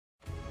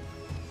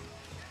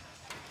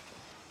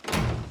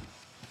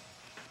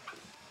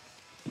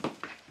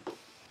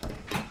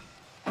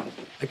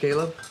Hi,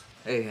 Caleb.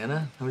 Hey,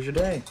 Hannah. How was your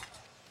day?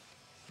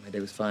 My day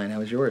was fine. How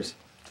was yours?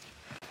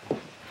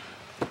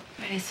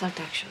 My day sucked,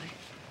 actually.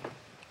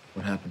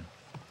 What happened?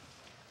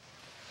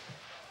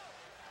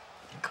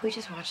 Could we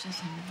just watch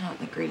this? I'm not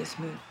in the greatest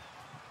mood.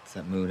 What's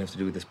that mood have to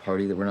do with this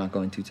party that we're not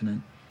going to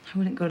tonight? I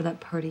wouldn't go to that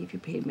party if you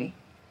paid me.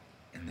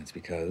 And that's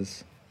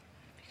because?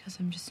 Because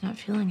I'm just not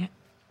feeling it.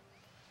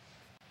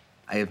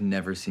 I have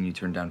never seen you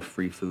turn down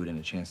free food and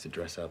a chance to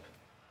dress up.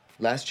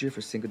 Last year for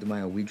Cinco de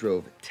Mayo, we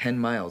drove 10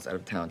 miles out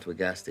of town to a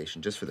gas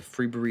station just for the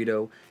free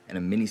burrito and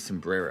a mini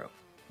sombrero.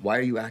 Why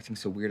are you acting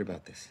so weird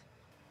about this?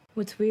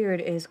 What's weird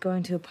is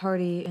going to a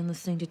party and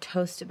listening to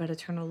toasts about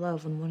eternal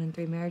love when 1 in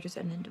 3 marriages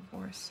end in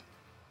divorce.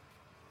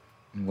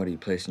 And what, are you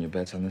placing your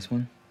bets on this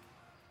one?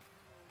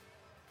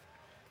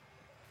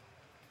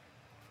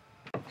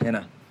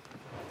 Hannah,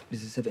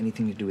 does this have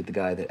anything to do with the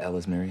guy that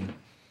Ella's marrying?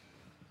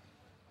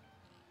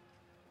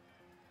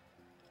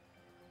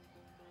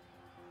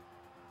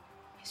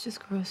 He's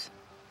just gross.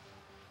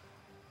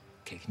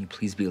 Okay, can you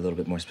please be a little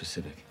bit more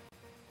specific?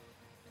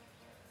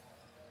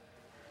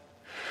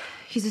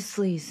 He's a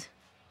sleaze.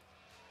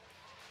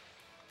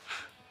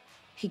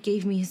 He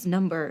gave me his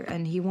number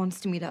and he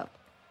wants to meet up,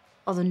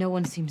 although no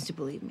one seems to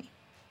believe me.